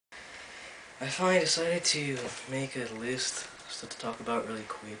I finally decided to make a list of stuff to talk about really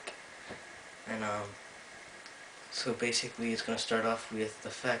quick. And so basically it's gonna start off with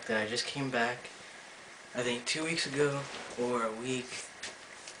the fact that I just came back, I think 2 weeks ago or a week.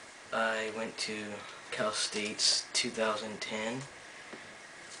 I went to Cal State's 2010.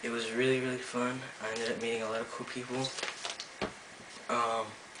 It was really fun. I ended up meeting a lot of cool people. I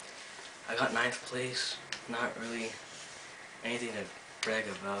got 9th place. Not really anything to brag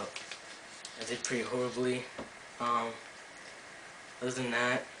about. I did pretty horribly. Other than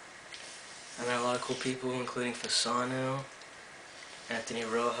that, I met a lot of cool people, including Fasano, Anthony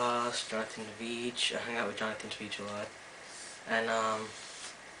Rojas, Jonathan Veach. I hung out with Jonathan Veach a lot. And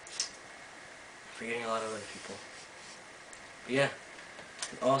forgetting a lot of other people. But yeah.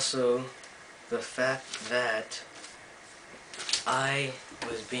 And also, the fact that I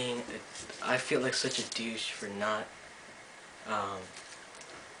feel like such a douche for not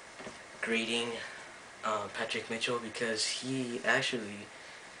grading Patrick Mitchell, because he actually,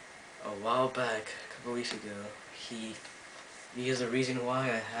 a while back, a couple weeks ago, he is the reason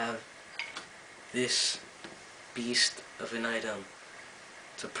why I have this beast of an item.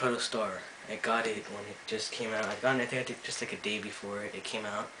 It's a Protostar. I got it when it just came out. I got it, I think, just like a day before it came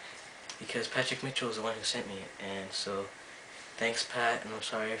out, because Patrick Mitchell is the one who sent me it. And so, thanks, Pat, and I'm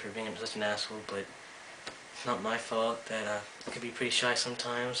sorry for being such an asshole, but it's not my fault that I could be pretty shy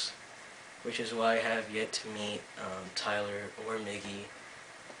sometimes, which is why I have yet to meet Tyler or Miggy,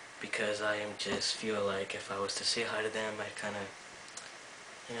 because I just feel like if I was to say hi to them, I'd kind of,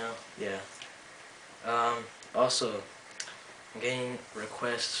 yeah. Also, I'm getting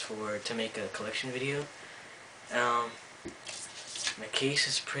requests to make a collection video. My case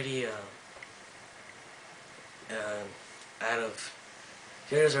is pretty out of.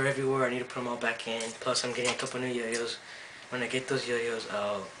 Yo-yos are everywhere. I need to put them all back in. Plus, I'm getting a couple new yo-yos. When I get those yo-yos,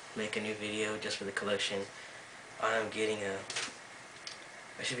 I'll make a new video just for the collection. I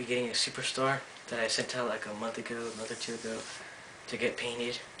should be getting a Superstar that I sent out like a month or two ago, to get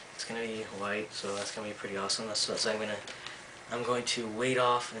painted. It's gonna be white, so that's gonna be pretty awesome. So I'm going to wait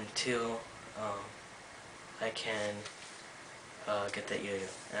off until I can get that yo-yo.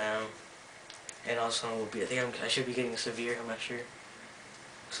 And also, I should be getting a Severe. I'm not sure.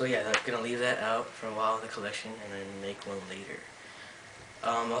 So yeah, I'm gonna leave that out for a while in the collection, and then make one later.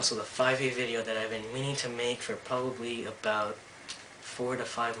 Also, the 5A video that I've been meaning to make for probably about 4 to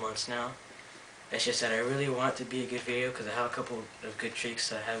 5 months now. It's just that I really want it to be a good video, because I have a couple of good tricks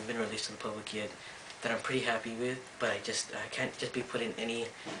that haven't been released to the public yet that I'm pretty happy with, but I can't just be putting any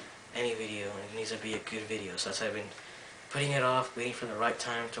video. It needs to be a good video. So that's why I've been putting it off, waiting for the right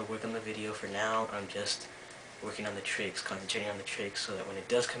time to work on the video. For now, I'm just working on the tricks, concentrating on the tricks, so that when it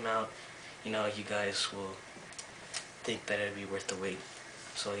does come out, you guys will think that it'd be worth the wait.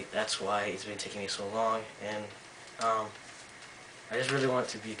 So that's why it's been taking me so long, and I just really want it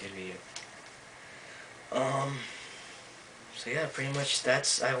to be a good video. So yeah, pretty much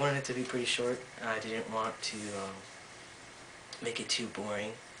I wanted it to be pretty short. I didn't want to make it too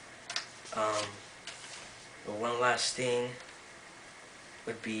boring. But one last thing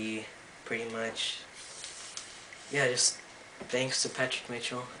would be pretty much, yeah, just thanks to Patrick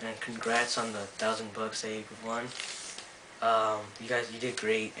Mitchell, and congrats on the $1,000 that you won. You did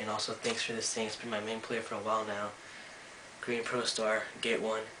great, and also thanks for this thing. It's been my main player for a while now. Green Protostar, get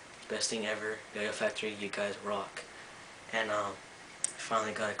one, best thing ever. Yo-Yo Factory, you guys rock. And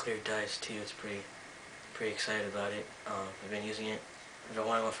finally got a clear dice too. It's pretty excited about it. I've been using it. I've been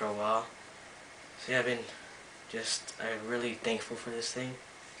wanting one for a while. So yeah, I'm really thankful for this thing.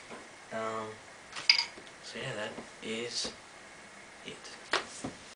 So yeah, that is it.